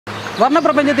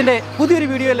വർണ്ണപ്രപഞ്ചത്തിന്റെ പുതിയൊരു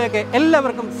വീഡിയോയിലേക്ക്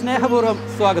എല്ലാവർക്കും സ്നേഹപൂർവ്വം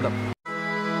സ്വാഗതം.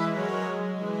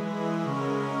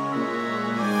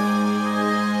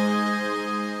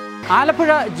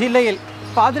 ആലപ്പുഴ ജില്ലയിൽ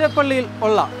പാതിരപ്പള്ളിയിൽ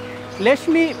ഉള്ള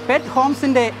ലക്ഷ്മി പെറ്റ്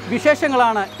ഹോംസിൻ്റെ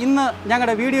വിശേഷങ്ങളാണ് ഇന്ന്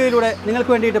ഞങ്ങളുടെ വീഡിയോയിലൂടെ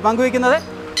നിങ്ങൾക്ക് വേണ്ടിയിട്ട് പങ്കുവയ്ക്കുന്നത്.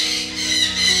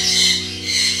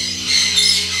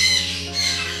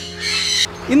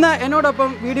 ഇന്ന്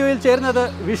എന്നോടൊപ്പം വീഡിയോയിൽ ചേരുന്നത്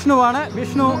വിഷ്ണുവാണ്.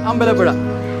 വിഷ്ണു അമ്പലപ്പുഴ.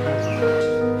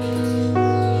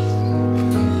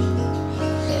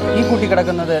 ഈ കുട്ടി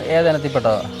കിടക്കുന്നത്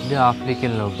ഏതിനത്തിൽപ്പെട്ടതാണ്? ഇത്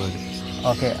ആഫ്രിക്കൻ ലവ് ബേർഡ്.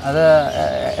 ഓക്കെ, അത്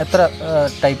എത്ര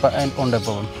ടൈപ്പ് ഉണ്ട്?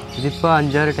 ഇപ്പോൾ ഇതിപ്പോൾ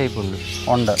 5-6 ടൈപ്പ്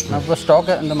ഉണ്ട്. അപ്പോൾ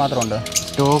സ്റ്റോക്ക് എന്തുമാത്രം ഉണ്ട്?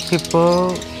 സ്റ്റോക്ക് ഇപ്പോൾ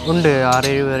ഉണ്ട്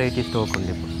 6-7 വെറൈറ്റി സ്റ്റോക്ക്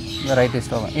ഉണ്ട്. ഇപ്പോൾ വെറൈറ്റി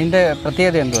സ്റ്റോക്ക്. ഇതിൻ്റെ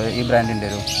പ്രത്യേകത എന്തോ ഈ ബ്രാൻഡിൻ്റെ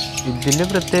ഇതിൻ്റെ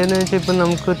പ്രത്യേകത എന്ന് വെച്ചാൽ ഇപ്പോൾ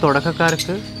നമുക്ക്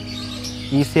തുടക്കക്കാർക്ക്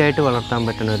ഈസി ആയിട്ട് വളർത്താൻ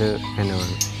പറ്റുന്ന ഒരു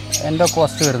ഇനമാണ്. എൻ്റെ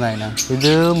കോസ്റ്റ് വരുന്നതിന്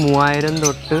ഇത് 3000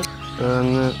 തൊട്ട്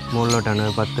അങ്ങ് മുകളിലോട്ടാണ്.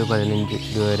 10-15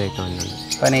 രൂപ വരെയൊക്കെ വന്നത്.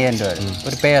 15,000 രൂപ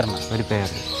ഒരു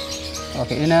പെയറിന്.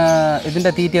 ഓക്കെ,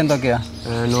 ഇതിൻ്റെ തീറ്റ എന്തൊക്കെയാണ്?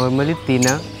 നോർമലി തിന,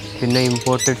 പിന്നെ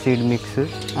ഇമ്പോർട്ടഡ് സീഡ് മിക്സ്,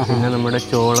 പിന്നെ നമ്മുടെ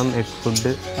ചോളം, എഗ്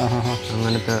ഫുഡ്,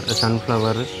 അങ്ങനത്തെ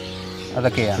സൺഫ്ലവർ,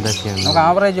 അതൊക്കെയാണ്. നമുക്ക്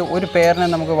ആവറേജ് ഒരു പെയറിനെ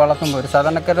നമുക്ക് വളർത്തുമ്പോൾ ഒരു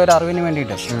സാധാരണക്കാരുടെ ഒരു അറിവിന്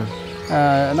വേണ്ടിയിട്ട്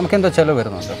നമുക്കെന്തോ ചിലവ്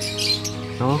വരുന്നുണ്ട്?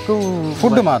 നമുക്ക്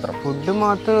ഫുഡ് മാത്രം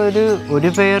ഒരു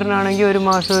പെയറിനാണെങ്കിൽ ഒരു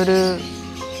മാസം ഒരു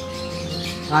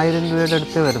 1000 രൂപയുടെ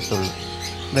അടുത്ത്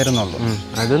വരുന്നുള്ളൂ.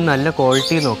 അത് നല്ല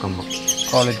ക്വാളിറ്റിയിൽ നോക്കുമ്പോൾ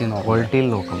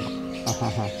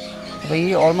അപ്പോൾ ഈ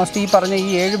ഓൾമോസ്റ്റ് ഈ പറഞ്ഞ ഈ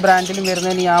 7 ബ്രാൻഡിലും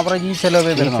വരുന്നതിന് ഈ ആവറേജ് ഈ ചിലവ്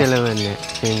തന്നെ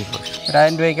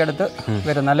 1000 രൂപയ്ക്ക് അടുത്ത്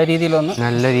വരും.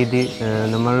 നല്ല രീതി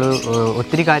നമ്മൾ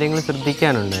ഒത്തിരി കാര്യങ്ങൾ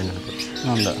ശ്രദ്ധിക്കാനുണ്ട് അതിനകത്ത്.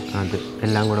 അത്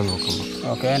എല്ലാം കൂടെ നോക്കുമ്പോൾ.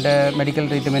 ഓക്കെ, അതിൻ്റെ മെഡിക്കൽ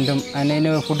ട്രീറ്റ്മെൻറ്റും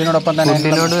അതിന് ഫുഡിനോടൊപ്പം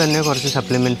തന്നെ കുറച്ച്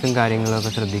സപ്ലിമെൻറ്റ്സും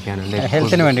കാര്യങ്ങളൊക്കെ ശ്രദ്ധിക്കാനുണ്ട്,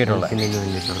 ഹെൽത്തിന് വേണ്ടിയിട്ടുള്ള.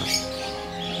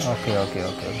 ഓക്കെ.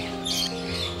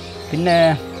 പിന്നെ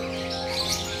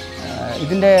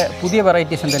ഇതിൻ്റെ പുതിയ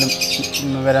വെറൈറ്റീസ് എന്തെങ്കിലും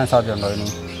വരാൻ സാധ്യതയുണ്ടോ? ഇനി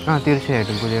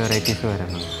തീർച്ചയായിട്ടും പുതിയ വെറൈറ്റീസ്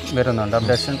വരുന്നുണ്ട്.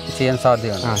 അപ്ഡേഷൻ ചെയ്യാൻ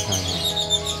സാധ്യതയുണ്ട്.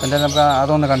 എന്തായാലും നമുക്ക്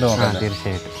അതൊന്ന് കണ്ടു നോക്കാം.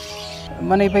 തീർച്ചയായിട്ടും.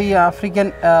 പിന്നെ ഇപ്പോൾ ഈ ആഫ്രിക്കൻ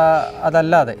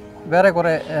അതല്ലാതെ വേറെ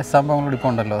കുറേ സംഭവങ്ങൾ ഇപ്പോൾ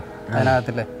ഉണ്ടല്ലോ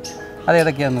അതിനകത്തിൽ,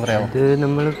 അതേതൊക്കെയാണെന്ന് പറയാമോ? ഇത്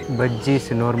നമ്മൾ ബജ്ജീസ്,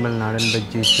 നോർമൽ നാടൻ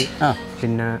ബജ്ജീസ്,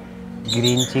 പിന്നെ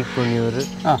ഗ്രീൻ ചീക്ക് കൊണിയൂർ,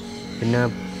 പിന്നെ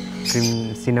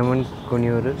സിനമൺ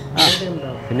കൊണിയൂർ,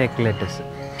 പിന്നെ എക്ലെറ്റസ്.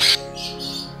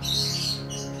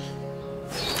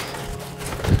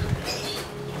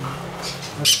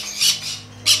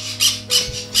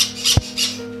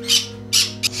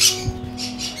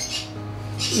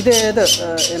 ഇത് ഏത്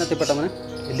ഇനത്തിൽപ്പെട്ടവന്?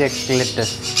 ഇത്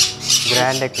എക്ലെറ്റസ്,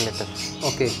 ഗ്രാൻഡ് എക്ലെറ്റസ്.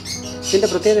 ഓക്കെ, ഇതിൻ്റെ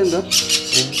പ്രത്യേകത എന്തോ?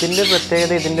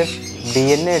 ഇതിൻ്റെ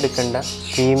DNA എടുക്കണ്ട.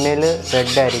 ഫീമെയിൽ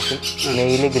റെഡ് ആയിരിക്കും,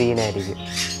 മെയിൽ ഗ്രീൻ ആയിരിക്കും.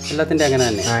 എല്ലാത്തിൻ്റെ അങ്ങനെ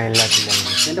തന്നെ? എല്ലാത്തിൻ്റെ.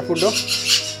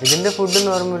 ഇതിൻ്റെ ഫുഡ്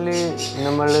നോർമലി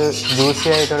നമ്മൾ ജ്യൂസി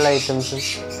ആയിട്ടുള്ള ഐറ്റംസും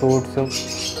ഫ്രൂട്ട്സും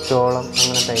ചോളം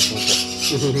അങ്ങനത്തെ ഐറ്റംസ്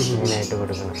മെയിനായിട്ട്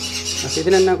കൊടുക്കണം.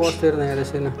 ഇതിനെന്നാ കോസ്റ്റ് വരുന്നത്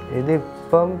ഏകദേശം? ഇത്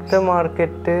ഇപ്പോഴത്തെ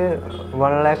മാർക്കറ്റ്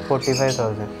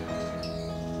 1,45,000.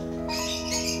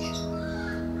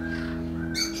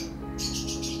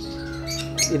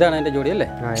 ഇതാണ് അതിൻ്റെ ജോഡി അല്ലേ?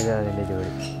 ഇതാണ് അതിൻ്റെ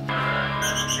ജോഡി.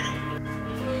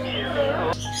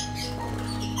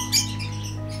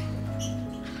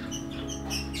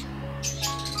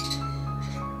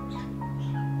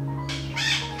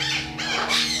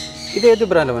 ഇത് ഏത്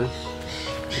ബ്രാൻഡാണ്?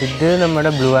 ഇത് നമ്മുടെ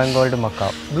ബ്ലൂ ആൻഡ്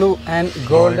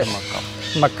ഗോൾഡ്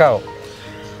മക്കാവോ.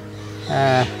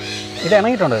 ഇത്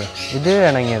ഇണങ്ങിയിട്ടുണ്ടോ? ഇത്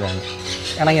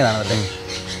ഇണങ്ങിയതാണല്ലേ?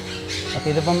 അപ്പോൾ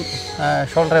ഇതിപ്പം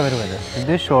ഷോൾഡറേ വരുമത്?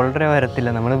 ഇത് ഷോൾഡറേ വരത്തില്ല.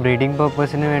 നമ്മൾ ബ്രീഡിംഗ്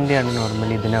പർപ്പസിന് വേണ്ടിയാണ്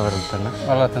നോർമലി ഇതിനെ വളർത്തുന്നത്.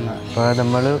 അപ്പോൾ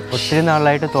നമ്മൾ ഒത്തിരി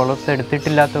നാളായിട്ട്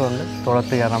തുളത്തെടുത്തിട്ടില്ലാത്തത് കൊണ്ട്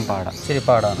തുളത്ത് കയറാൻ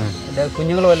പാടാണ്. ഇത്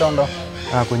കുഞ്ഞുങ്ങൾ വല്ലതും ഉണ്ടോ?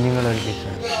 കുഞ്ഞുങ്ങൾ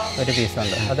ഒരു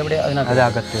പീസുണ്ട്. അതെവിടെ? അത്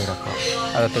അകത്ത്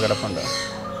കിടപ്പുണ്ട്.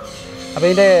 അപ്പോൾ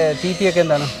ഇതിൻ്റെ തീറ്റയൊക്കെ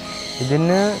എന്താണ്?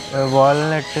 ഇതിന്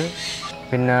വാൾനട്ട്,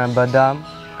 പിന്നെ ബദാം,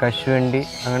 കശുവണ്ടി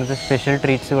അങ്ങനത്തെ സ്പെഷ്യൽ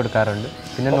ട്രീറ്റ്സ് കൊടുക്കാറുണ്ട്.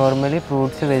 പിന്നെ നോർമലി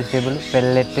ഫ്രൂട്ട്സ്, വെജിറ്റബിൾ,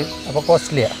 പെല്ലറ്റ്. അപ്പോൾ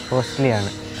കോസ്റ്റ്ലിയാണ്.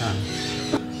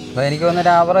 അപ്പോൾ എനിക്ക്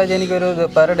വന്നൊരു ആവറേജ് എനിക്കൊരു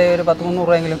പെർ ഡേ ഒരു 10-300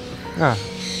 രൂപയെങ്കിലും.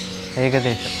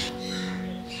 ഏകദേശം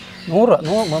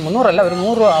 300 ഒരു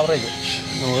 100 രൂപ ആവറേജ്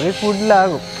 100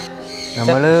 ഫുഡിലാകും.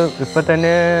 നമ്മൾ ഇപ്പോൾ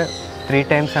തന്നെ 3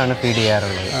 times ആണ് ഫീഡ്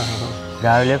ചെയ്യാറുള്ളത്.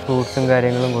 രാവിലെ ഫ്രൂട്ട്സും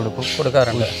കാര്യങ്ങളും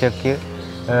കൊടുക്കാറുണ്ട്. ഉച്ചയ്ക്ക്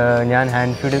ഞാൻ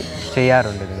ഹാൻഡ് ഫീഡ്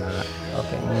ചെയ്യാറുണ്ട് നിങ്ങളെ.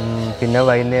 പിന്നെ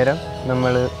വൈകുന്നേരം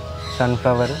നമ്മൾ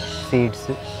സൺഫ്ലവർ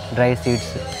സീഡ്സ്, ഡ്രൈ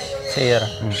സീഡ്സ്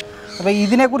ചെയ്യാറുണ്ട്. അപ്പോൾ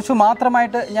ഇതിനെക്കുറിച്ച്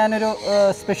മാത്രമായിട്ട് ഞാനൊരു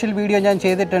സ്പെഷ്യൽ വീഡിയോ ഞാൻ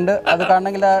ചെയ്തിട്ടുണ്ട്. അത്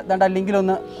കാണണമെങ്കിൽ ആ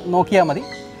ലിങ്കിലൊന്ന് നോക്കിയാൽ മതി.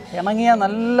 ഇണങ്ങിയ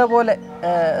നല്ലപോലെ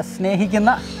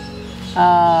സ്നേഹിക്കുന്ന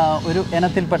ഒരു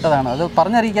ഇനത്തിൽപ്പെട്ടതാണ്. അത്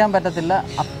പറഞ്ഞറിയിക്കാൻ പറ്റത്തില്ല,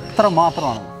 അത്ര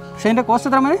മാത്രമാണ്. പക്ഷേ ഇതിൻ്റെ കോസ്റ്റ്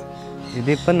എത്ര മതി?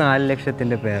 ഇതിപ്പോൾ 4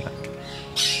 ലക്ഷത്തിൻ്റെ പേര.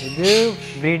 ഇത്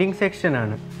ബ്രീഡിംഗ്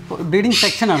സെക്ഷനാണ്. ബ്രീഡിംഗ്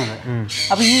സെക്ഷനാണത്.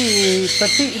 അപ്പോൾ ഈ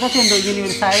പെട്ടി ഇതൊക്കെ എന്തോ ഇങ്ങനെ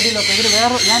ഒരു സൈഡിലൊക്കെ ഇതിൽ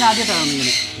വേറെ ഞാൻ ആദ്യമായിട്ടാണ്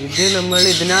ഇങ്ങനെ. ഇത് നമ്മൾ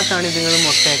ഇതിനകത്താണ് ഇതുങ്ങൾ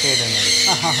മുട്ടയൊക്കെ ഇടുന്നത്.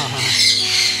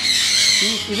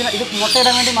 ഇത്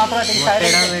മുട്ടയിടാൻ വേണ്ടി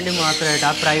മാത്രമായിട്ട്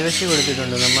ആ പ്രൈവസി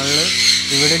കൊടുത്തിട്ടുണ്ട്. നമ്മൾ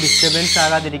ഇവിടെ ഡിസ്റ്റർബൻസ്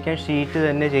ആകാതിരിക്കാൻ ഷീറ്റ്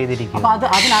തന്നെ ചെയ്തിരിക്കും. അപ്പോൾ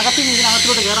അതിനകത്ത്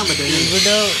ഇതിനകത്തോട്ട് കയറാൻ പറ്റും.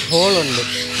 ഇവിടെ ഹോളുണ്ട്.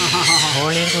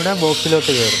 ഹോളിൽ കൂടെ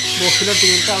ബോക്സിലോട്ട് കയറും. ബോക്സിലോട്ട്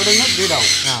കയറിയിട്ട് അവിടെ നിന്ന് ബ്രീഡാവും.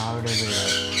 അവിടെ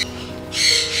ബ്രീഡാവും.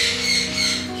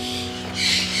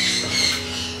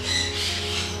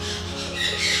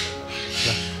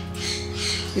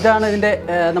 ഇതാണ് ഇതിൻ്റെ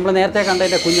നമ്മൾ നേരത്തെ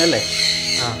കണ്ടതിൻ്റെ കുഞ്ഞല്ലേ?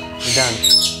 ഇതാണ്.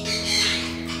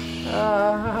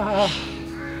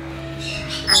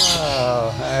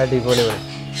 അടിപൊളി.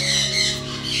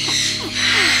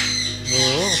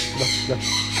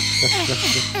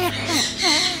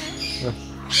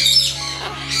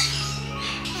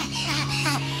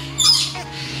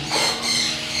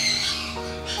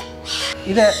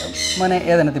 ഇത് മോനെ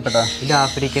ഏതെത്തിപ്പെട്ട? ഇത്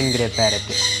African grey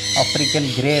parrot. African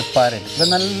grey parrot. ഇത്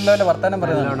നല്ലപോലെ വർത്താനം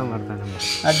പറയുന്നത്.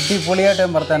 അടിപൊളിയായിട്ട്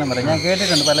വർത്താനം പറയും. ഞാൻ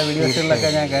കേട്ടിട്ടുണ്ട് പല വീഡിയോസുകളിലൊക്കെ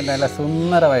ഞാൻ കേട്ടിട്ടുണ്ട്. നല്ല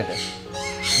സുന്ദരമായിട്ട്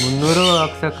 300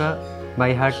 വേർഡ്സൊക്കെ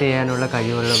ബൈഹാർട്ട് ചെയ്യാനുള്ള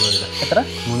കഴിവുള്ള ബേർഡ്. എത്ര?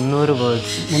 300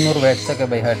 വേർഡ്സ്. 300 വേർഡ്സൊക്കെ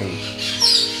ബൈഹാർട്ട് ചെയ്യും.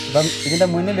 അപ്പം ഇതിൻ്റെ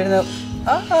മുന്നിലിരുന്ന്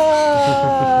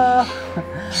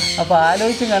അപ്പോൾ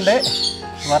ആലോചിച്ചും കണ്ട്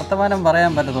വർത്തമാനം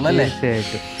പറയാൻ പറ്റത്തുള്ളൂ അല്ലേ?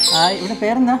 തീർച്ചയായിട്ടും. ഇവിടെ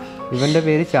പേരെന്താ? ഇവൻ്റെ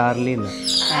പേര് ചാർലി എന്ന്.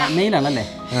 മെയിലാണല്ലേ?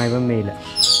 ഇവൻ മെയിലാ.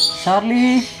 ചാർലി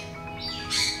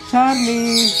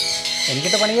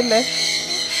എനിക്കിട്ട് പണിയല്ലേ?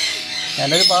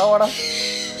 ഞാനൊരു പാവാടാ.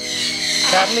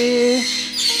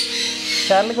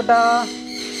 Charlie Kutta,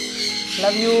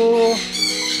 love you.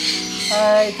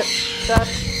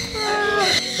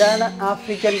 ഇതാണ്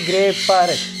African grey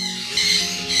parrot.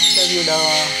 Love you ഡാ.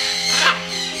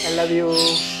 I love you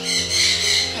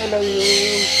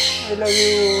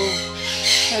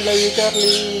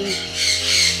Charlie.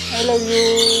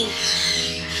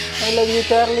 I love you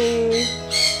Charlie.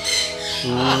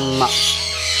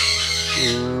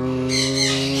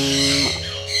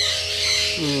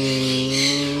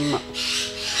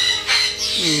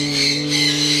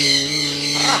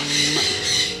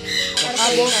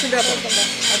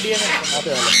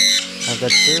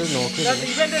 അകത്ത്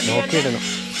നോക്കിയിടണം.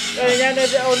 ഞാൻ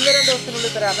 1-2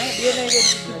 ദിവസത്തിനുള്ളിൽ തരാമേ. DNA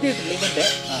കിട്ടിയിട്ടില്ല ഇവൻ്റെ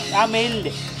ആ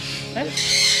മെയിലിൻ്റെ.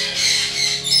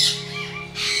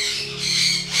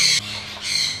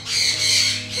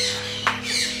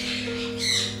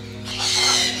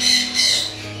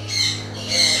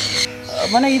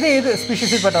 മോനെ ഇത് ഏത്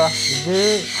സ്പീഷീസിൽ പെട്ടതാ? ഇത്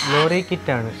ലോറി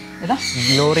കിറ്റാണ്.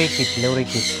 Lorry kit.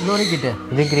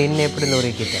 ഇത് ഗ്രീൻ നേപ്പിഡ്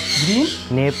ലോറി കിറ്റ്.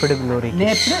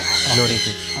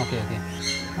 ഓക്കെ.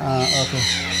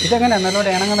 ഇതെങ്ങനെയാണ്?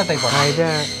 നല്ലോണം ഇണങ്ങുന്ന ടൈപ്പാണ്. ഇത്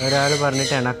ഒരാൾ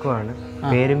പറഞ്ഞിട്ട് ഇണക്കുവാണ്.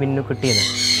 പേര് മിന്നുക്കുട്ടി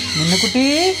എന്നാണ്.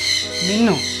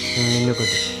 മിന്നു.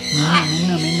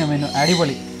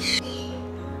 അടിപൊളി.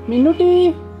 മിന്നുട്ടി.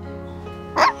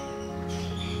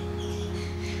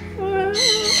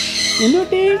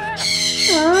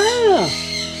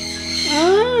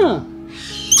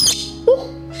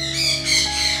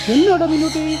 എന്നോടാ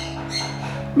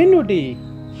മിന്നുട്ടി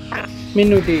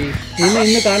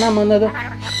ഇന്ന് കാണാൻ വന്നത്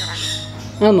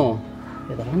ആണോ?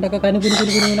 ഏതാണ്ടൊക്കെ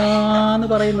കനുകുരുന്ന്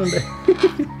പറയുന്നുണ്ട്.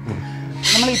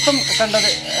 നമ്മളിപ്പം കണ്ടത്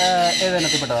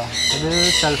ഏതെത്തിപ്പെട്ടതാ? ഇത്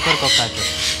സൾഫർ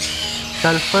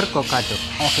കൊക്കാറ്റോ.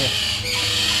 ഓക്കെ.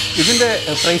 ഇതിൻ്റെ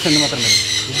പ്രൈസ് എന്ത് മാത്രം വരും?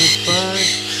 ഇതിപ്പോൾ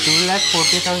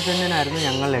 2,40,000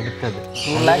 ഞങ്ങൾ എടുത്തത്.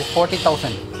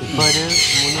 2,40,000. ഇപ്പോൾ ഒരു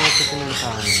 3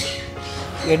 വർഷത്തിനടുത്താവുന്നുണ്ട്.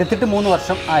 എടുത്തിട്ട് 3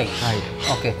 വർഷം ആയി.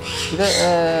 ഓക്കെ. ഇത്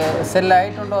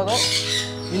സെല്ലായിട്ടുണ്ടോ അതോ?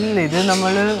 ഇല്ല, ഇത്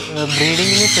നമ്മൾ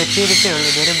ബ്രീഡിങ്ങിന് സെറ്റ് ചെയ്തിട്ടേ ഉള്ളൂ.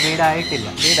 ഇതുവരെ ബ്രീഡായിട്ടില്ല.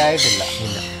 ഇല്ല.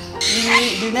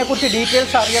 ഇതിനെക്കുറിച്ച്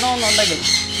ഡീറ്റെയിൽസ് അറിയണമെന്നുണ്ടെങ്കിൽ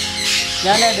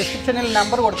ഞാൻ ഡിസ്ക്രിപ്ഷനിൽ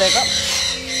നമ്പർ കൊടുത്തേക്കാം.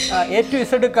 A to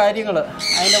Z കാര്യങ്ങൾ,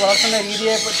 അതിൻ്റെ വളർത്തുന്ന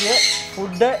രീതിയെ പറ്റിയ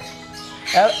ഫുഡ്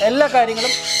എല്ലാ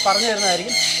കാര്യങ്ങളും പറഞ്ഞു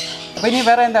തരുന്നതായിരിക്കും. അപ്പോൾ ഇനി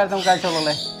വേറെ എന്തായിരുന്നു നമുക്ക്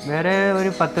ആവശ്യമുള്ളത്? വേറെ ഒരു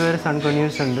 10 പേര്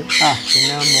സൺകൊന്യൂസ് ഉണ്ട്.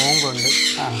 പിന്നെ മോങ്കുണ്ട്.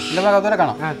 ഇതിൻ്റെ ഭാഗം അതുവരെ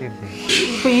കാണാം. തീർച്ചയായും.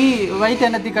 ഇപ്പോൾ ഈ വൈറ്റ്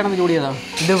എണ്ണത്തിൽ കാണുന്ന ജോഡി ഏതാണ്?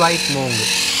 ഇത് വൈറ്റ് മോങ്ക്.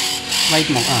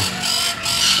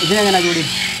 ഇതിനെങ്ങനെയാണ് ജോഡി?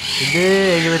 ഇത്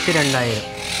 72,000.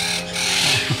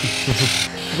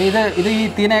 അപ്പോൾ ഇത് ഈ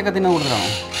തീനയൊക്കെ തിന്ന കൂടുതലാണോ?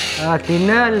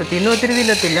 തിന്ന ഒത്തിരി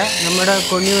തിന്നത്തില്ല. നമ്മുടെ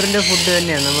കൊണ്ണിയൂരിൻ്റെ ഫുഡ്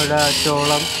തന്നെയാണ്. നമ്മുടെ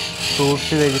ചോളം,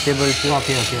 ഫ്രൂട്ട്സ്, വെജിറ്റബിൾസ്,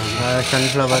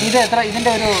 സൺഫ്ലവർ.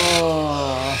 ഇതിൻ്റെ ഒരു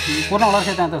പൂർണ്ണ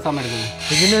വളർച്ചയെത്താൻ സമയം എടുക്കുന്നു?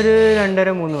 ഇതിനൊരു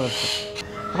 2.5-3 വർഷം.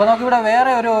 അപ്പോൾ നമുക്കിവിടെ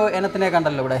വേറെ ഒരു ഇനത്തിനെ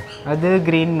കണ്ടല്ലോ ഇവിടെ. അത്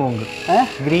ഗ്രീൻ മോങ്ക്.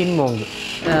 ഗ്രീൻ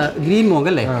മോങ്ക്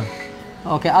അല്ലേ?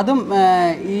 ഓക്കെ. അതും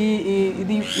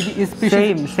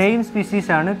സെയിം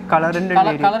സ്പീസീസ് ആണ്.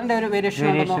 കളറിന്റെ ഒരു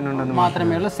വേരിയേഷൻ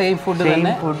മാത്രമേ ഉള്ളൂ. സെയിം ഫുഡ്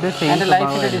തന്നെ. അതിന്റെ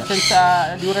ലൈഫിന്റെ ഡിസ്റ്റൻസ്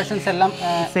ഡ്യൂറേഷൻസ് എല്ലാം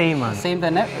സെയിം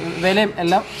തന്നെ. വിലയും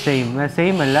എല്ലാം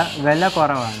സെയിം അല്ല, വില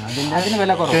കുറവാണ്. അതിന്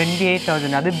വില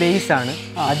 28,000. അത് ബേസ് ആണ്.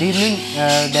 അതിൽ നിന്ന്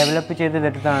develop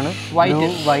ചെയ്തെടുത്താണ്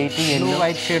white yellow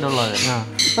white shade ഉള്ളത്.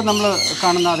 ഇപ്പം നമ്മൾ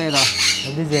കാണുന്ന അതേതാ?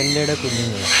 ഇത് ജെൻഡയുടെ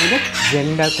കുഞ്ഞുങ്ങൾ. ഇത്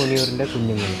ജെൻഡ കൊണിയൂറിൻ്റെ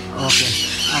കുഞ്ഞുങ്ങൾ. ഓക്കെ.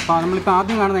 അപ്പോൾ നമ്മളിപ്പോൾ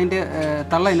ആദ്യം കാണുന്നത് അതിൻ്റെ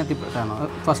തള്ള ഇനത്തിൽപ്പെട്ടാണോ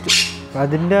ഫസ്റ്റ്?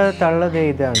 അതിൻ്റെ തള്ളത്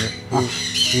ഇതാണ്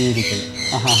ഈ ഇരിക്കുന്നത്.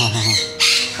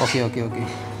 Okay okay okay.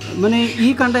 പിന്നെ ഈ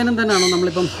കണ്ടെയ്നർ തന്നെയാണോ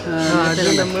നമ്മളിപ്പം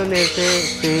നമ്മൾ നേരത്തെ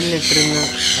സെയിലിട്ടിരുന്ന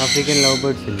ആഫ്രിക്കൻ ലവ്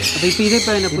ബേർഡ്സ് ഇല്ല? അപ്പോൾ ഇപ്പോൾ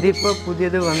ഇതിപ്പോൾ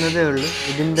പുതിയത് വന്നതേ ഉള്ളൂ.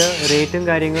 ഇതിൻ്റെ റേറ്റും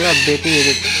കാര്യങ്ങളും അപ്ഡേറ്റ്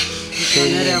ചെയ്തിട്ട്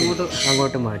നേരെ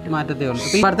അങ്ങോട്ട് മാറ്റത്തേ ഉള്ളൂ.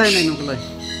 അപ്പോൾ ഈ അടുത്ത തന്നെ നോക്കുള്ളത്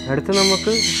അടുത്ത്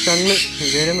നമുക്ക് കണ്ണ്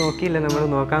ഇതുവരെ നോക്കിയില്ല, നമ്മൾ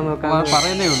നോക്കാൻ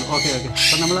പറയുന്നേ ഉള്ളൂ. Okay okay.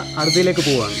 അപ്പം നമ്മൾ അടുത്തയിലേക്ക്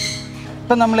പോവുകയാണ്.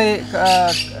 ഇപ്പം നമ്മൾ ഈ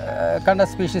കണ്ട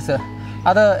സ്പീഷീസ്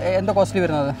അത് എന്താ കോസ്റ്റ്ലി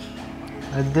വരുന്നത്?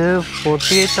 അത്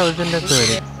 48,000 ഒക്കെ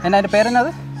വരും. അതിൻ്റെ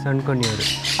പേരെന്നത്? സൺകൊണിയൂർ.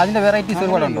 അതിൻ്റെ വെറൈറ്റീസ്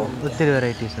ഒരുപാടുണ്ടോ? ഒത്തിരി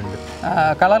വെറൈറ്റീസ് ഉണ്ട്.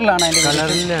 കളറിലാണ്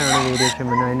വേരിയേഷൻ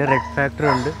വരുന്നത്. അതിൻ്റെ റെഡ് ഫാക്ടർ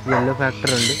ഉണ്ട്, യെല്ലോ ഫാക്ടർ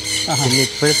ഉണ്ട്. പിന്നെ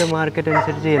ഇപ്പോഴത്തെ മാർക്കറ്റ്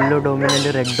അനുസരിച്ച് യെല്ലോ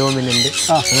ഡോമിനൻ്റ്, റെഡ് ഡോമിനൻ്റ്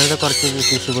അങ്ങനത്തെ കുറച്ച്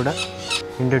സ്പീഷീസ് കൂടെ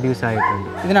ഇൻട്രൊഡ്യൂസ് ആയിട്ടുണ്ട്.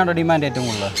 ഇതിനാണോ ഡിമാൻഡ് ഏറ്റവും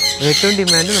കൂടുതൽ? ഏറ്റവും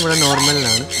ഡിമാൻഡ് നമ്മുടെ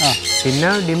നോർമലിനാണ്. പിന്നെ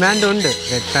ഡിമാൻഡ് ഉണ്ട്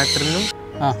റെഡ് ഫാക്ടറിനും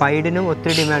പൈഡിനും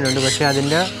ഒത്തിരി ഡിമാൻഡ് ഉണ്ട്. പക്ഷേ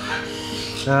അതിൻ്റെ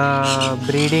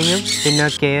ബ്രീഡിങ്ങും പിന്നെ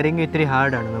കെയറിങ്ങും ഇത്തിരി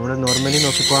ഹാർഡാണ്. നമ്മൾ നോർമലി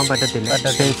നോക്കിപ്പോകാൻ പറ്റത്തില്ല.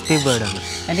 സെൻസിറ്റീവ് ബേർഡാണ്.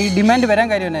 അതിൻ്റെ ഈ ഡിമാൻഡ് വരാൻ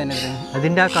കാര്യം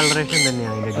അതിൻ്റെ ആ കളറേഷൻ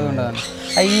തന്നെയാണ്. അതുകൊണ്ടാണ്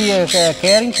ഈ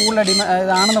കെയറിങ് കൂടുതൽ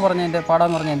ഇതാണെന്ന് പറഞ്ഞതിൻ്റെ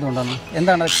പാടാന്ന് പറഞ്ഞാൽ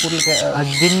എന്താണ് കൂടുതൽ?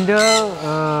 അതിൻ്റെ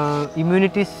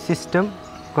ഇമ്മ്യൂണിറ്റി സിസ്റ്റം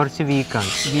കുറച്ച്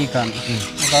വീക്കാണ്.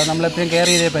 അപ്പോൾ അത് നമ്മളെപ്പോഴും കെയർ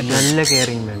ചെയ്തേ പറ്റും. നല്ല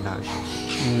കെയറിങ് വേണ്ട ആവശ്യം.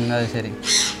 അത് ശരി.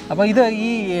 അപ്പോൾ ഇത്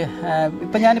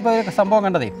ഇപ്പം ഞാനിപ്പോൾ ഒരു സംഭവം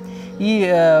കണ്ടതേ, ഈ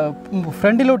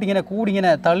ഫ്രണ്ടിലോട്ട് ഇങ്ങനെ കൂടിങ്ങനെ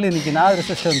തള്ളി നിൽക്കുന്ന ആ ഒരു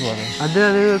സിസ്റ്റം എന്തുവാണ്?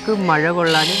 അതുങ്ങൾക്ക് മഴ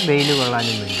കൊള്ളാനും വെയിൽ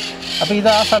കൊള്ളാനും വേണ്ടി. അപ്പോൾ ഇത്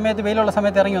ആ സമയത്ത് വെയിലുള്ള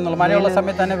സമയത്ത് ഇറങ്ങി വന്നുള്ളൂ, മഴയുള്ള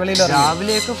സമയത്ത് തന്നെ വെളിയിൽ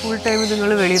രാവിലെയൊക്കെ ഫുൾ ടൈം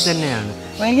നിങ്ങൾ വെളിയിൽ തന്നെയാണ്.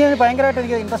 എനിക്ക് ഭയങ്കരമായിട്ട്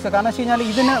എനിക്ക് ഇൻട്രസ്റ്റ്. കാരണം വെച്ച് കഴിഞ്ഞാൽ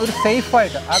ഇതിന് ഒരു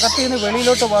സേഫായിട്ട് അകത്ത് നിന്ന്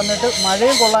വെളിയിലോട്ട് വന്നിട്ട്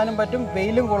മഴയും കൊള്ളാനും പറ്റും,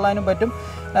 വെയിലും കൊള്ളാനും പറ്റും,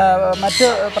 മറ്റ്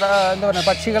എന്താ പറയുക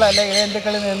പക്ഷികളല്ല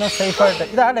ഇഴജന്തുക്കളിൽ നിന്ന് സേഫായിട്ട്.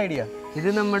 ഇതാണ് ഐഡിയ. ഇത്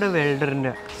നമ്മുടെ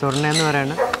വെൽഡറിൻ്റെ സ്വർണ്ണ എന്ന്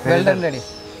പറയുന്ന വെൽഡറിൻ്റെ ഐഡിയ.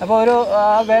 അപ്പോൾ ഒരു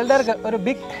വെൽഡർക്ക് ഒരു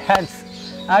ബിഗ് ഹാൻഡ്സ്.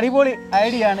 അടിപൊളി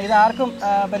ഐഡിയ ആണ്. ഇത് ആർക്കും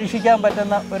പരീക്ഷിക്കാൻ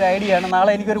പറ്റുന്ന ഒരു ഐഡിയ ആണ്.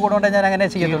 നാളെ എനിക്കൊരു ഗുണമുണ്ട്, ഞാൻ അങ്ങനെ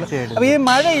ചെയ്യുള്ളൂ. അപ്പോൾ ഈ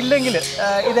മഴ ഇല്ലെങ്കിൽ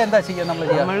ഇതെന്താ ചെയ്യുക?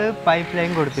 നമ്മൾ പൈപ്പ്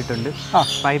ലൈൻ കൊടുത്തിട്ടുണ്ട്.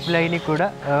 പൈപ്പ് ലൈനിൽ കൂടെ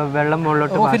വെള്ളം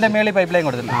മുകളിലോട്ട് റൂഫിൻ്റെ മേളിൽ പൈപ്പ് ലൈൻ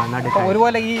കൊടുത്തിട്ടുണ്ട്. അപ്പോൾ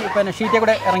ഒരുപോലെ ഈ പിന്നെ ഷീറ്റേ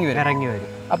കൂടെ ഇറങ്ങി വരും.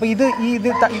 അപ്പോൾ ഇത്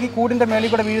കൂടിൻ്റെ മേളിൽ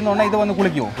കൂടെ വീഴുന്നുണ്ടെങ്കിൽ ഇത് വന്ന്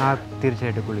കുളിക്കുമോ?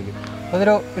 തീർച്ചയായിട്ടും കുളിക്കും.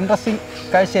 അതൊരു ഇൻട്രസ്റ്റിംഗ്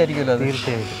കാഴ്ചയായിരിക്കുമല്ലോ.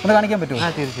 തീർച്ചയായിട്ടും. ഒന്ന് കാണിക്കാൻ പറ്റുമോ?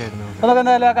 തീർച്ചയായിട്ടും. അതൊക്കെ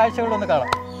എന്തായാലും ആ കാഴ്ചകളൊന്ന് കാണാം.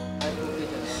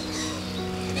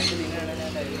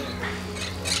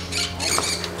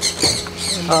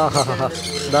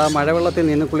 ഇതാ മഴവെള്ളത്തിൽ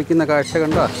നിന്ന് കുളിക്കുന്ന കാഴ്ച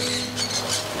കണ്ടോ?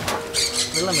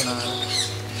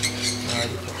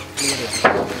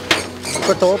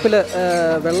 ഇപ്പോൾ ടോപ്പിൽ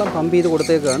വെള്ളം പമ്പ് ചെയ്ത്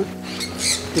കൊടുത്തേക്കാണ്.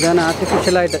 ഇതാണ്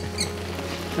ആർട്ടിഫിഷ്യലായിട്ട്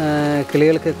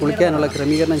കിളികൾക്ക് കുളിക്കാനുള്ള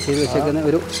ക്രമീകരണം ചെയ്ത് വെച്ചേക്കുന്ന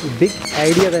ഒരു ബിഗ്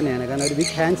ഐഡിയ തന്നെയാണ്. കാരണം ഒരു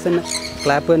ബിഗ് ഹാൻഡ്സ് തന്നെ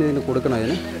ക്ലാപ്പ് തന്നെ ഇതിന് കൊടുക്കണം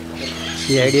ഇതിന്,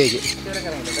 ഈ ഐഡിയയ്ക്ക്.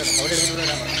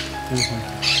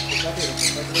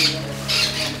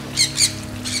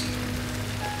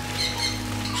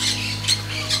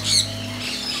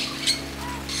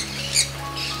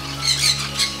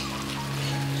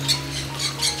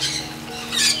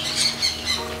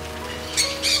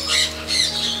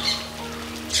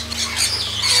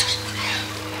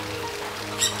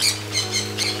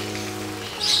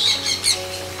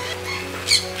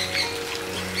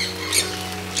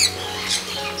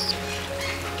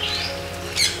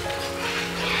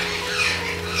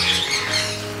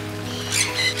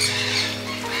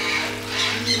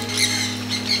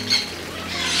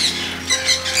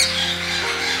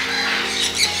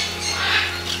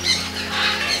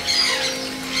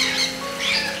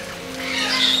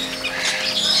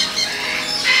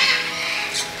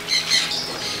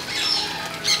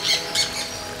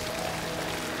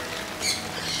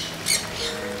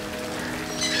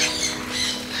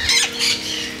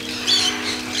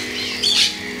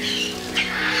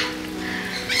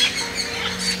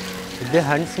 ഇത്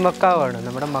ഹൺസ് മക്കാവാണ്.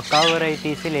 നമ്മുടെ മക്കാവ്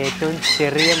വെറൈറ്റീസിൽ ഏറ്റവും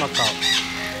ചെറിയ മക്കാവ്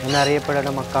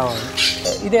എന്നറിയപ്പെടുന്ന മക്കാവാണ്.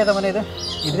 ഇത് ഏതാ മോനെ?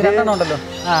 ഇത് രണ്ടെണ്ണം ഉണ്ടല്ലോ.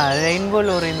 റെയിൻബോ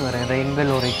ലോറി എന്ന് പറയാം. Rainbow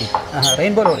lorry.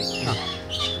 Rainbow lorry.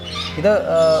 ഇത്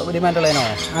ഡിമാൻഡുള്ള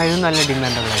ഇനമാണോ? ഇത് നല്ല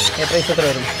ഡിമാൻഡുള്ള. പ്രൈസ് എത്ര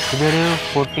വരും? ഇതൊരു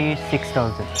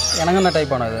 46,000. ഇണങ്ങുന്ന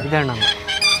ടൈപ്പാണോ ഇത്? ഇതാണ്.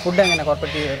 ഫുഡ് എങ്ങനെ?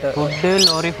 കോർപ്പറേറ്റ് ഫുഡ്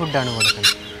ലോറി ഫുഡാണ്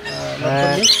കൊടുക്കുന്നത്.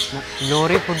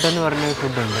 ലോറി ഫുഡ് എന്ന് പറഞ്ഞ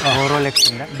ഫുഡുണ്ട്. ഓറോ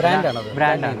ലെക്സിൻ്റെ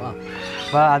ബ്രാൻഡാണ്.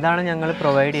 അപ്പോൾ അതാണ് ഞങ്ങൾ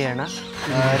പ്രൊവൈഡ് ചെയ്യണം.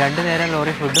 2 നേരം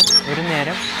ലോറി ഫുഡും 1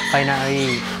 നേരം ഈ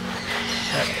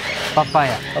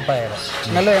പപ്പായ.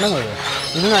 നല്ല ഇണം മതി.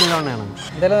 ഇത് നല്ലോണം ഇണം.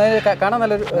 എന്തായാലും കാണാൻ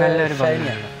നല്ലൊരു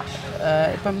ഭംഗിയാണ്.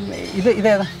 ഇപ്പം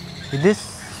ഇതേതാ? ഇത്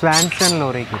സ്വാൻസൺ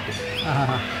ലോറി കിറ്റ്.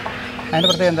 അതിൻ്റെ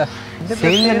പ്രത്യേകം എന്താ?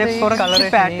 കുറച്ച്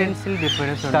പാറ്റേൺസിൽ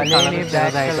ഡിഫറൻസ് ഉണ്ട്.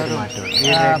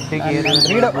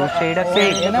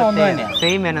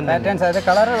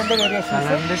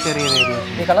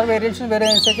 ഈ കളർ വേരിയേഷൻ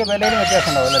വരുന്നതനുസരിച്ച് വിലയിലും വ്യത്യാസം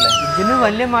ഉണ്ടാവും അല്ലേ? ഇതിന്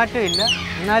വലിയ മാറ്റമില്ല,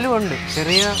 എന്നാലും ഉണ്ട്,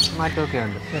 ചെറിയ മാറ്റമൊക്കെ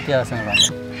ഉണ്ട്, വ്യത്യാസങ്ങളാണ്.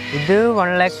 ഇത്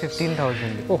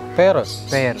 1,15,000.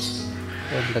 പെയർ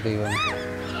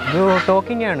ഇത്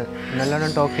ടോക്കിംഗ് ആണ്,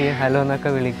 നല്ലോണം ടോക്ക് ചെയ്യും, ഹലോ എന്നൊക്കെ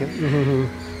വിളിക്കും.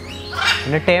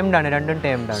 പിന്നെ ടേംഡ് ആണ്, രണ്ടും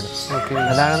ടേംഡ് ആണ്.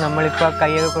 അതാണ് നമ്മളിപ്പോൾ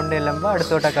കൈയൊക്കെ കൊണ്ട് ചെല്ലുമ്പോൾ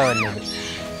അടുത്തോട്ടൊക്കെ വരുന്നത്.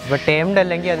 ഇപ്പോൾ ടേംഡ്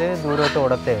അല്ലെങ്കിൽ അത് ദൂരത്ത്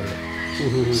ഓടത്തേ ഉള്ളൂ.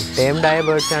 ടേംഡ് ആയ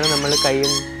ബേർഡ്സാണ് നമ്മൾ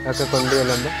കൈയും ഒക്കെ കൊണ്ട്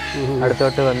ചെല്ലുമ്പോൾ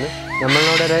അടുത്തോട്ട് വന്ന്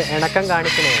നമ്മളോടൊരു ഇണക്കം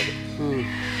കാണിക്കണേ. അത്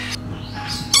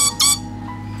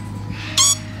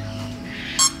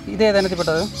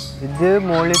ഇതേതാനത്തിൽപ്പെട്ടത്? ഇത്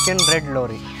മോളിക്കൻ റെഡ്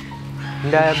ലോറി.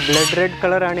 ഇതിൻ്റെ ബ്ലഡ് റെഡ്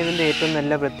കളറാണ് ഇതിൻ്റെ ഏറ്റവും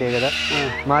നല്ല പ്രത്യേകത.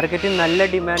 മാർക്കറ്റിൽ നല്ല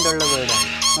ഡിമാൻഡുള്ള ബേർഡാണ്.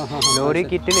 ലോറി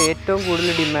കിറ്റിൽ ഏറ്റവും കൂടുതൽ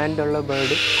ഡിമാൻഡുള്ള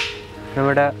ബേർഡ്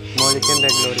നമ്മുടെ മോളിക്കൻ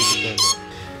റെഡ് ലോറി കിറ്റാണ്.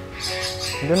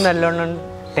 ഇതും നല്ലോണം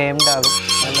ടേംഡ് ആകും,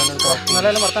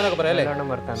 നല്ലോണം വർത്താനൊക്കെ പറയാം.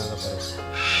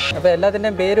 അപ്പോൾ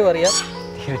എല്ലാത്തിൻ്റെയും പേരും അറിയാം.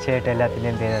 തീർച്ചയായിട്ടും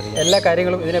എല്ലാത്തിൻ്റെയും പേര് അറിയാം, എല്ലാ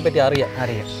കാര്യങ്ങളും ഇതിനെപ്പറ്റി അറിയാം.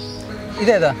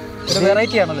 ഇതേതാ? ഒരു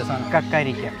വെറൈറ്റി ആണല്ലോ സാധനം.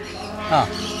 കക്കാരിക്ക.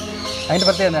 അതിൻ്റെ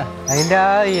പ്രത്യേകത? അതിൻ്റെ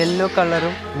ആ യെല്ലോ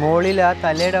കളറും മുകളിൽ ആ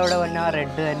തലയുടെ അവിടെ വന്ന ആ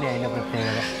റെഡ് തന്നെ അതിൻ്റെ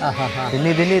പ്രത്യേകത. പിന്നെ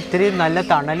ഇതിന് ഇത്തിരി നല്ല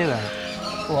തണൽ വേണം.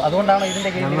 അതുകൊണ്ടാണ് ഇതിൻ്റെ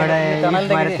നമ്മുടെ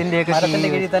മരത്തിൻ്റെയൊക്കെ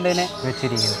കീഴിൽ തന്നെ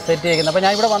വെച്ചിരിക്കുന്നത്, സെറ്റ് ചെയ്യുന്നത്. അപ്പോൾ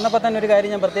ഞാൻ ഇവിടെ വന്നപ്പോൾ തന്നെ ഒരു കാര്യം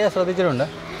ഞാൻ പ്രത്യേകം ശ്രദ്ധിച്ചിട്ടുണ്ട്.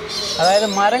 അതായത്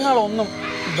മരങ്ങളൊന്നും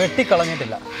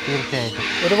വെട്ടിക്കളഞ്ഞിട്ടില്ല. തീർച്ചയായിട്ടും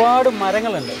ഒരുപാട്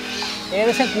മരങ്ങളുണ്ട്.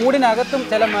 ഏകദേശം കൂടിനകത്തും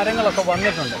ചില മരങ്ങളൊക്കെ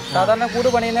വന്നിട്ടുണ്ട്. സാധാരണ കൂട്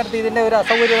പണിയുന്നിടത്ത് ഇതിൻ്റെ ഒരു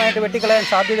അസൗകര്യമായിട്ട് വെട്ടിക്കളയാൻ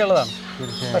സാധ്യതയുള്ളതാണ്.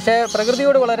 പക്ഷേ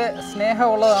പ്രകൃതിയോട് വളരെ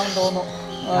സ്നേഹമുള്ളതാണെന്ന് തോന്നുന്നു.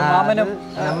 മാമനും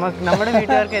നമ്മുടെ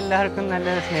വീട്ടുകാർക്ക് എല്ലാവർക്കും നല്ല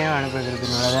സ്നേഹമാണ്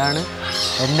പ്രകൃതിനോട്. അതാണ്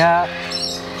എൻ്റെ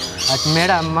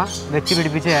അച്ഛമ്മയുടെ അമ്മ വെച്ച്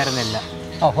പിടിപ്പിച്ചായിരുന്നില്ല.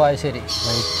 ഓഹോ, അത് ശരി.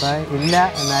 ഇപ്പം ഇല്ല,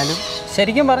 എന്നാലും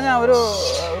ശരിക്കും പറഞ്ഞാൽ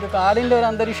ഒരു കാടിൻ്റെ ഒരു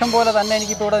അന്തരീക്ഷം പോലെ തന്നെ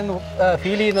എനിക്കിപ്പോൾ ഇവിടെ നിന്ന്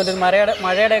ഫീൽ ചെയ്യുന്നുണ്ട്.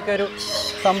 മഴയുടെയൊക്കെ ഒരു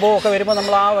സംഭവമൊക്കെ വരുമ്പോൾ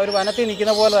നമ്മൾ ആ ഒരു വനത്തിൽ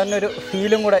നിൽക്കുന്ന പോലെ തന്നെ ഒരു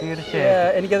ഫീലും കൂടെ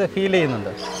എനിക്കത് ഫീൽ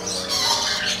ചെയ്യുന്നുണ്ട്.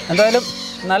 എന്തായാലും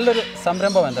നല്ലൊരു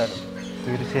സംരംഭം. എന്തായാലും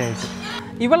തീർച്ചയായിട്ടും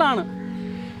ഇവളാണ്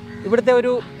ഇവിടുത്തെ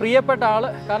ഒരു പ്രിയപ്പെട്ട ആൾ.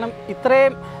 കാരണം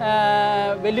ഇത്രയും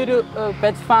വലിയൊരു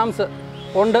പെറ്റ് ഫാംസ്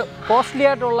ഉണ്ട്, കോസ്റ്റ്ലി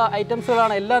ആയിട്ടുള്ള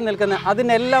ഐറ്റംസുകളാണ് എല്ലാം നിൽക്കുന്നത്.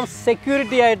 അതിനെല്ലാം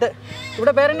സെക്യൂരിറ്റി ആയിട്ട്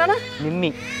ഇവിടെ പേരെന്താണ്?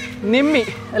 നിമ്മി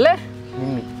അല്ലേ?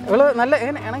 ഇവള് നല്ല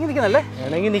ഇണങ്ങി നിൽക്കുന്നല്ലേ?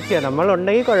 ഇണങ്ങി നിൽക്കുക.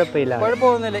 നമ്മളുണ്ടെങ്കിൽ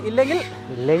കുഴപ്പമൊന്നുമില്ല,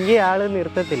 ഇല്ലെങ്കിൽ ആള്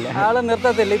നിർത്തത്തില്ല.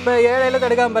 ഇപ്പം 7 ഇലത്ത്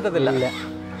എടുക്കാൻ പറ്റത്തില്ല.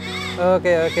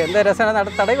 ഓക്കെ. എന്താ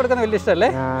രസമാണ്. തടയി കൊടുക്കുന്ന വലിയ ഇഷ്ടമല്ലേ?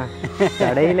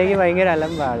 തടയിലേക്ക് ഭയങ്കര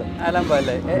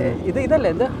അലമ്പല്ലേ? ഇതല്ലേ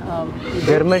എന്ത്?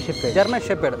 German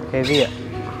shepherd.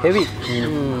 ഹെവി.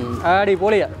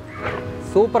 അടിപൊളിയാ,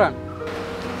 സൂപ്പറാണ്.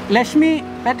 ലക്ഷ്മി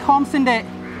പെറ്റ് ഹോംസിൻ്റെ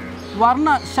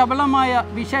വർണ്ണശബളമായ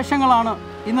വിശേഷങ്ങളാണ്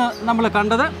ഇന്ന് നമ്മൾ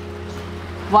കണ്ടത്.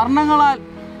 വർണ്ണങ്ങളാൽ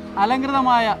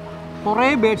അലങ്കൃതമായ കുറേ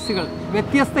ബേഡ്സുകൾ,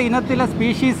 വ്യത്യസ്ത ഇനത്തിലെ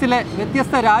സ്പീഷീസിലെ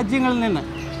വ്യത്യസ്ത രാജ്യങ്ങളിൽ നിന്ന്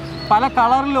പല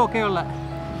കളറിലുമൊക്കെയുള്ള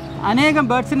അനേകം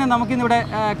ബേഡ്സിനെ നമുക്കിന്നിവിടെ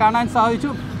കാണാൻ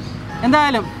സാധിച്ചു.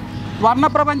 എന്തായാലും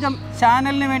വർണ്ണപ്രപഞ്ചം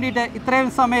ചാനലിന് വേണ്ടിയിട്ട് ഇത്രയും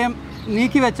സമയം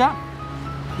നീക്കിവെച്ച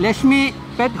ലക്ഷ്മി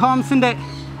പെറ്റ് ഹോംസിൻ്റെ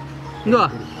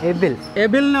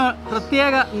എബിലിന്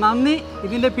പ്രത്യേക നന്ദി.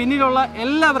 ഇതിൻ്റെ പിന്നിലുള്ള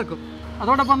എല്ലാവർക്കും.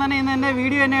 അതോടൊപ്പം തന്നെ ഇന്ന് എൻ്റെ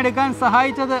വീഡിയോ എന്നെ എടുക്കാൻ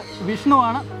സഹായിച്ചത്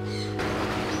വിഷ്ണുവാണ്.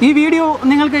 ഈ വീഡിയോ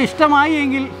നിങ്ങൾക്ക് ഇഷ്ടമായി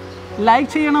എങ്കിൽ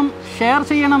ലൈക്ക് ചെയ്യണം, ഷെയർ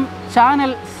ചെയ്യണം,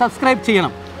 ചാനൽ സബ്സ്ക്രൈബ്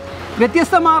ചെയ്യണം.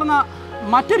 വ്യത്യസ്തമാർന്ന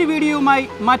മറ്റൊരു വീഡിയോയുമായി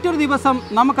മറ്റൊരു ദിവസം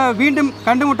നമുക്ക് വീണ്ടും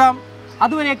കണ്ടുമുട്ടാം.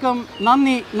 അതുവരേക്കും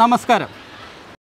നന്ദി, നമസ്കാരം.